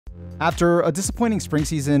After a disappointing spring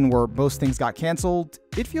season where most things got canceled,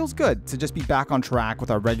 it feels good to just be back on track with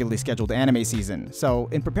our regularly scheduled anime season. So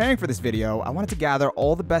in preparing for this video, I wanted to gather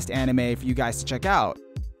all the best anime for you guys to check out.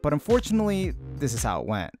 But unfortunately, this is how it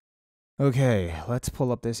went. Okay, let's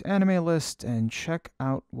pull up this anime list and check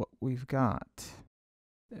out what we've got.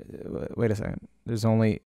 Wait a second. There's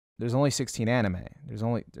only 16 anime.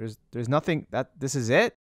 There's nothing this is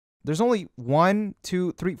it? There's only 1,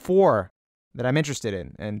 2, 3, 4 that I'm interested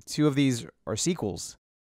in, and 2 of these are sequels.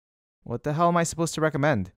 What the hell am I supposed to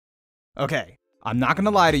recommend? Okay, I'm not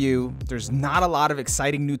gonna lie to you, there's not a lot of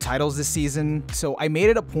exciting new titles this season, so I made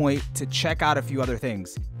it a point to check out a few other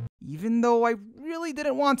things, even though I really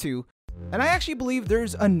didn't want to, and I actually believe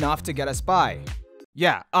there's enough to get us by.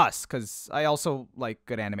 Yeah, us, cause I also like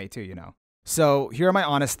good anime too, you know. So here are my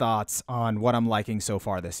honest thoughts on what I'm liking so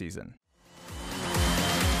far this season.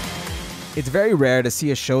 It's very rare to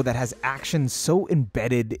see a show that has action so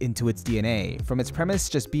embedded into its DNA. From its premise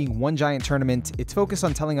just being one giant tournament, its focus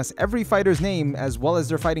on telling us every fighter's name as well as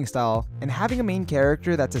their fighting style, and having a main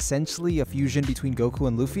character that's essentially a fusion between Goku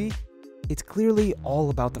and Luffy, it's clearly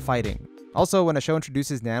all about the fighting. Also, when a show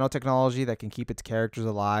introduces nanotechnology that can keep its characters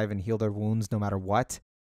alive and heal their wounds no matter what,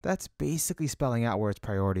 that's basically spelling out where its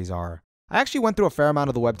priorities are. I actually went through a fair amount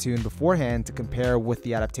of the webtoon beforehand to compare with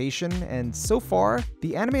the adaptation, and so far,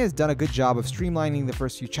 the anime has done a good job of streamlining the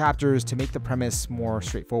first few chapters to make the premise more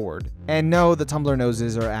straightforward. And no, the Tumblr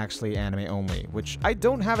noses are actually anime only, which I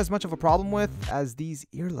don't have as much of a problem with as these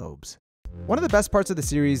earlobes. One of the best parts of the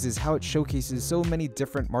series is how it showcases so many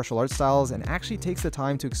different martial arts styles and actually takes the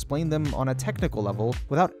time to explain them on a technical level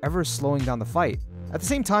without ever slowing down the fight. At the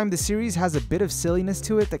same time, the series has a bit of silliness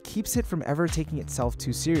to it that keeps it from ever taking itself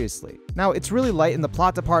too seriously. Now, it's really light in the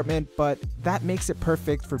plot department, but that makes it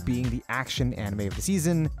perfect for being the action anime of the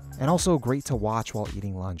season, and also great to watch while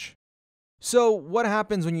eating lunch. So, what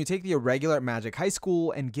happens when you take the irregular at Magic High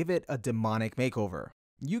School and give it a demonic makeover?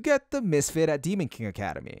 You get the misfit at Demon King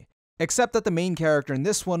Academy. Except that the main character in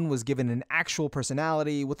this one was given an actual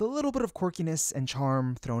personality with a little bit of quirkiness and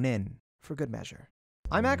charm thrown in, for good measure.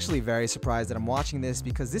 I'm actually very surprised that I'm watching this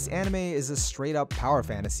because this anime is a straight up power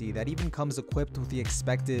fantasy that even comes equipped with the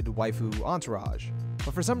expected waifu entourage.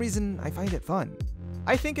 But for some reason, I find it fun.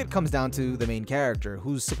 I think it comes down to the main character,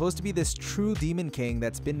 who's supposed to be this true demon king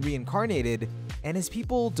that's been reincarnated, and his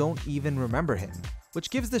people don't even remember him, which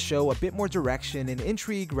gives the show a bit more direction and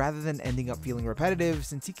intrigue rather than ending up feeling repetitive,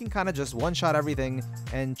 since he can kinda just one-shot everything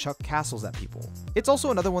and chuck castles at people. It's also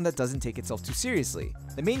another one that doesn't take itself too seriously.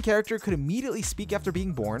 The main character could immediately speak after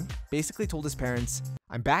being born, basically told his parents,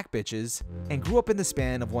 "I'm back bitches," and grew up in the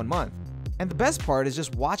span of 1 month. And the best part is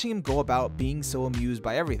just watching him go about being so amused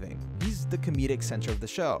by everything. He's the comedic center of the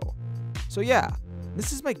show. So yeah,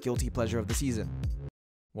 this is my guilty pleasure of the season.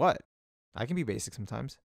 What? I can be basic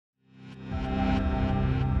sometimes.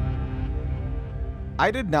 I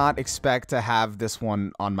did not expect to have this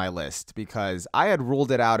one on my list because I had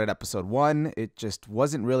ruled it out at episode 1. It just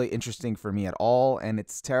wasn't really interesting for me at all, and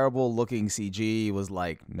its terrible looking CG was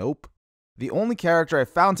like, nope. The only character I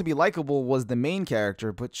found to be likable was the main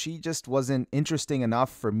character, but she just wasn't interesting enough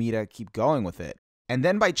for me to keep going with it. And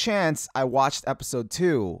then by chance, I watched episode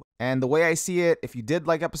 2, and the way I see it, if you did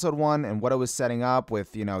like episode 1 and what it was setting up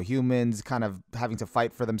with, you know, humans kind of having to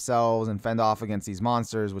fight for themselves and fend off against these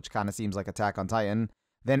monsters, which kind of seems like Attack on Titan,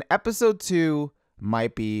 then episode 2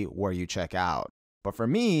 might be where you check out. But for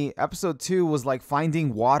me, episode 2 was like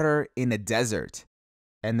finding water in a desert.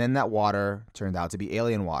 And then that water turned out to be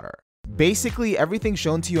alien water. Basically, everything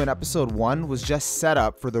shown to you in episode 1 was just set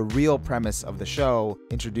up for the real premise of the show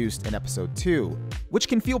introduced in episode 2, which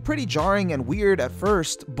can feel pretty jarring and weird at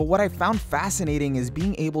first, but what I found fascinating is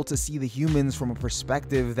being able to see the humans from a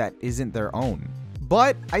perspective that isn't their own.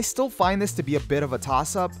 But I still find this to be a bit of a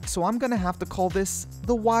toss-up, so I'm gonna have to call this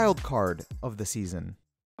the wild card of the season.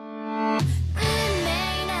 And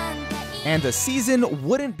a season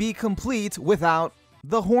wouldn't be complete without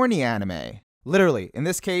the horny anime. Literally, in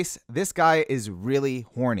this case, this guy is really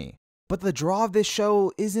horny. But the draw of this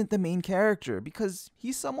show isn't the main character because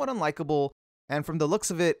he's somewhat unlikable, and from the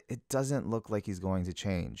looks of it, it doesn't look like he's going to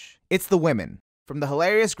change. It's the women, from the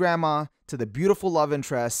hilarious grandma to the beautiful love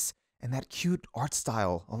interests and that cute art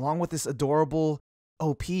style, along with this adorable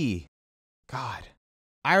OP. God.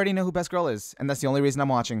 I already know who Best Girl is, and that's the only reason I'm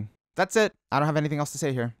watching. That's it. I don't have anything else to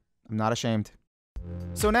say here. I'm not ashamed.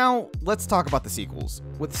 So now, let's talk about the sequels.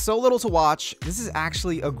 With so little to watch, this is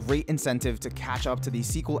actually a great incentive to catch up to these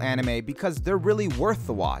sequel anime because they're really worth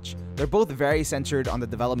the watch. They're both very centered on the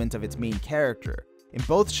development of its main character. In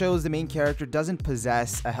both shows, the main character doesn't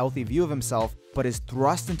possess a healthy view of himself, but is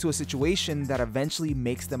thrust into a situation that eventually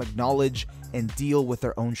makes them acknowledge and deal with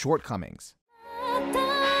their own shortcomings.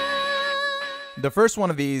 The first one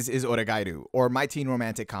of these is Oregairu, or My Teen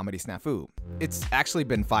Romantic Comedy Snafu. It's actually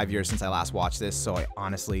been 5 years since I last watched this, so I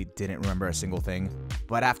honestly didn't remember a single thing.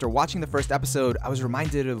 But after watching the first episode, I was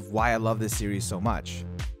reminded of why I love this series so much.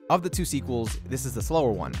 Of the two sequels, this is the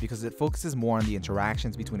slower one because it focuses more on the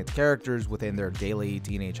interactions between its characters within their daily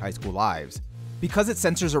teenage high school lives. Because it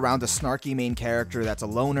centers around a snarky main character that's a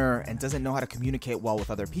loner and doesn't know how to communicate well with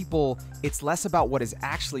other people, it's less about what is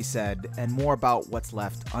actually said and more about what's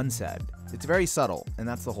left unsaid. It's very subtle, and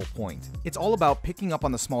that's the whole point. It's all about picking up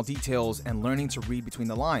on the small details and learning to read between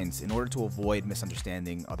the lines in order to avoid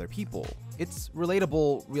misunderstanding other people. It's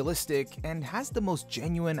relatable, realistic, and has the most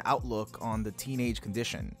genuine outlook on the teenage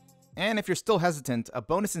condition. And if you're still hesitant, a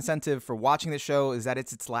bonus incentive for watching this show is that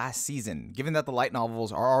it's its last season, given that the light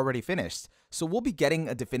novels are already finished, so we'll be getting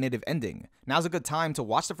a definitive ending. Now's a good time to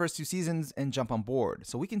watch the first 2 seasons and jump on board,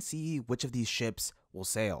 so we can see which of these ships will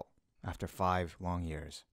sail after 5 long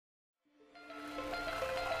years.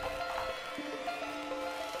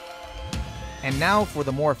 And now for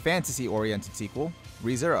the more fantasy-oriented sequel,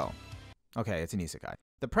 Re:Zero. Okay, it's an isekai.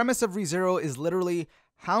 The premise of Re:Zero is literally,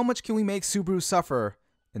 how much can we make Subaru suffer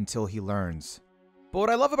until he learns? But what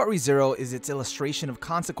I love about Re:Zero is its illustration of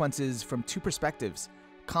consequences from 2 perspectives.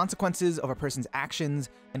 Consequences of a person's actions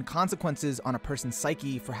and consequences on a person's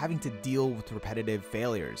psyche for having to deal with repetitive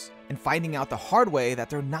failures and finding out the hard way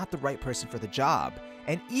that they're not the right person for the job,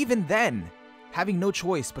 and even then, having no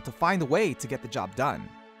choice but to find a way to get the job done.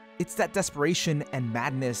 It's that desperation and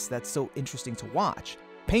madness that's so interesting to watch.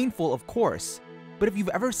 Painful, of course, but if you've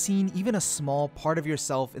ever seen even a small part of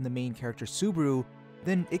yourself in the main character Subaru,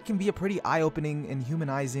 then it can be a pretty eye-opening and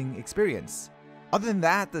humanizing experience. Other than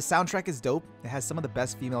that, the soundtrack is dope. It has some of the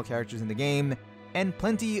best female characters in the game, and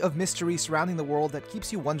plenty of mystery surrounding the world that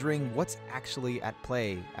keeps you wondering what's actually at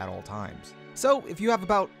play at all times. So if you have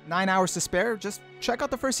about 9 hours to spare, just check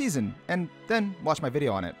out the first season, and then watch my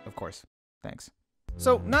video on it, of course. Thanks.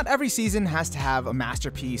 So, not every season has to have a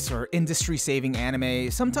masterpiece or industry-saving anime.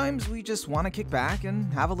 Sometimes we just want to kick back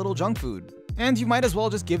and have a little junk food. And you might as well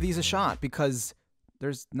just give these a shot, because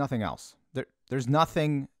there's nothing else. There's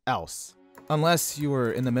nothing else. Unless you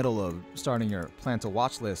were in the middle of starting your plan to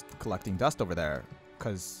watch list collecting dust over there,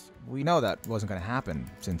 because we know that wasn't going to happen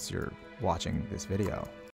since you're watching this video.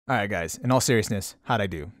 Alright guys, in all seriousness, how'd I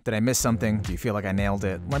do? Did I miss something? Do you feel like I nailed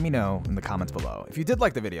it? Let me know in the comments below. If you did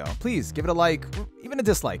like the video, please give it a like, or even a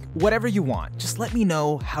dislike, whatever you want. Just let me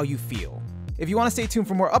know how you feel. If you want to stay tuned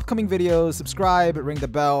for more upcoming videos, subscribe, ring the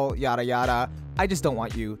bell, yada yada. I just don't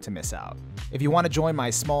want you to miss out. If you want to join my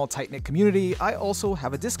small, tight-knit community, I also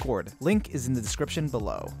have a Discord. Link is in the description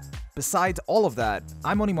below. Besides all of that,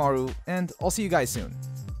 I'm OniMaru, and I'll see you guys soon.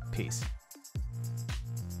 Peace.